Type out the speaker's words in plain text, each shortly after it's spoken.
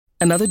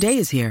Another day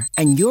is here,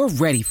 and you're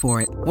ready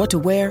for it. What to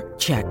wear?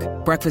 Check.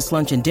 Breakfast,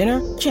 lunch, and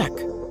dinner? Check.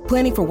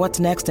 Planning for what's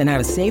next and how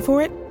to save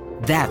for it?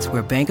 That's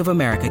where Bank of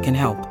America can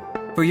help.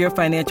 For your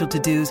financial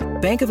to-dos,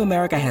 Bank of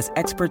America has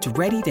experts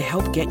ready to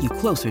help get you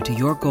closer to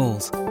your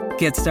goals.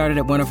 Get started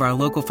at one of our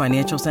local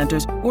financial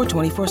centers or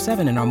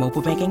 24/7 in our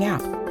mobile banking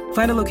app.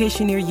 Find a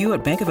location near you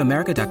at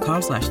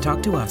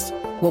bankofamerica.com/talktous.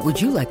 What would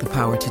you like the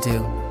power to do?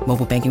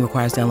 Mobile banking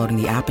requires downloading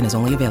the app and is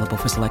only available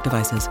for select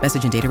devices.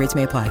 Message and data rates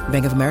may apply.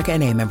 Bank of America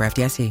NA, member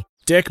FDIC.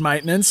 Deck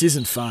maintenance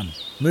isn't fun.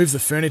 Move the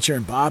furniture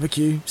and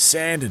barbecue,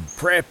 sand and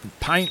prep,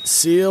 paint,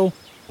 seal,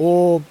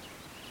 or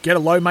get a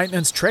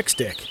low-maintenance Trex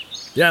deck.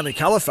 The only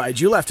colour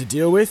fade you'll have to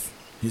deal with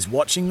is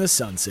watching the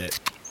sunset.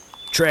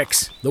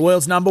 Trex, the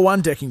world's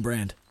 #1 decking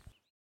brand.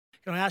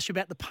 Can I ask you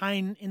about the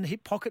pain in the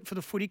hip pocket for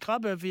the footy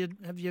club? Have you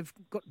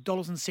got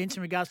dollars and cents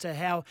in regards to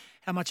how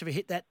much of a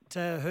hit that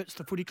hurts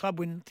the footy club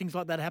when things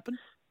like that happen?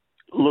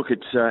 Look,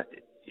 it's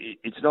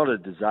not a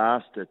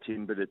disaster,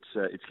 Tim, but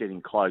it's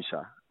getting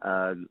closer.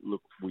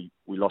 Look, we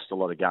lost a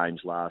lot of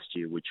games last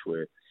year, which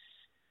were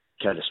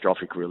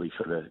catastrophic, really,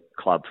 for the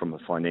club from a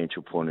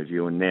financial point of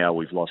view, and now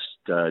we've lost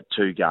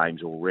 2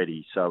 games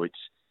already. So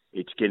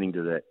it's getting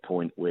to that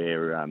point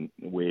where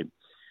we're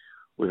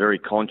very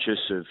conscious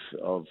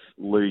of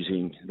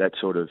losing that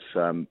sort of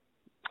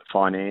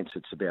finance.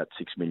 It's about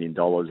 $6 million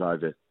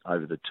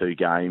over the 2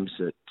 games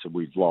that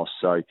we've lost.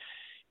 So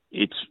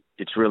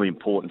it's really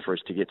important for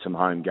us to get some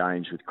home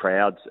games with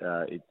crowds.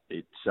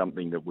 It's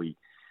something that we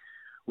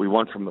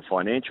want from a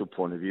financial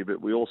point of view, but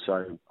we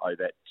also owe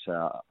that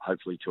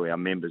hopefully to our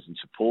members and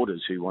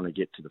supporters who want to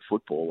get to the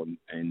football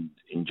and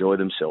enjoy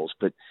themselves.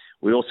 But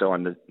we also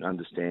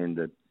understand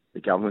that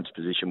the government's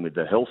position with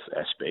the health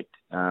aspect,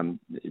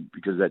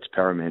 because that's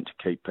paramount to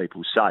keep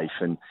people safe.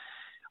 And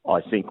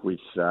I think with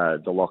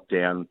the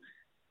lockdown,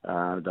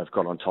 they've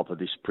got on top of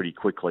this pretty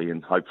quickly,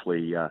 and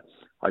hopefully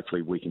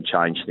we can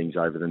change things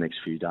over the next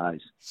few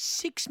days.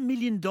 $6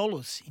 million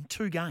in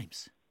 2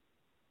 games.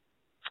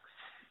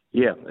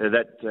 Yeah,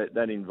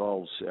 that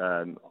involves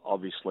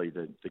obviously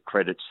the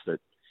credits that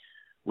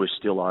we're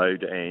still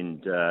owed,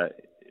 and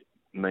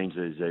means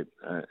there's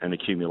an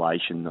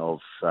accumulation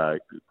of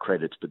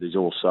credits, but there's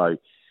also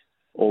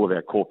all of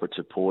our corporate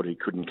support who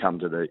couldn't come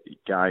to the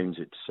games.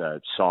 It's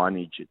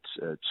signage,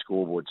 it's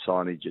scoreboard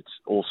signage, it's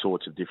all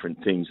sorts of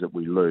different things that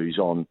we lose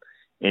on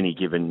any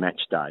given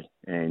match day.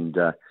 And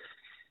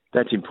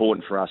that's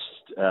important for us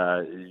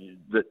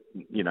that,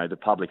 the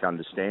public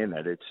understand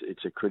that.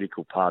 It's a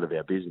critical part of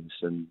our business,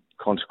 and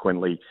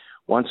consequently,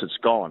 once it's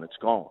gone, it's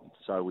gone.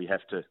 So we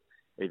have to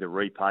either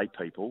repay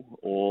people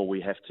or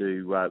we have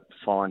to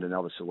find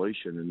another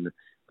solution, and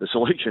the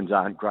solutions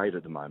aren't great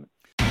at the moment.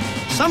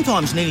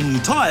 Sometimes needing new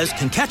tyres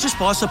can catch us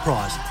by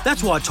surprise.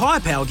 That's why Tyre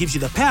Power gives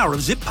you the power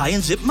of Zip Pay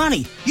and Zip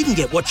Money. You can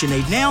get what you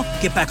need now,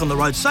 get back on the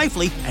road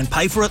safely and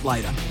pay for it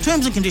later.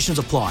 Terms and conditions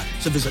apply.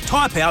 So visit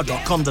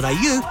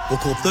tyrepower.com.au or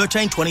call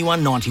 13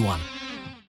 21 91.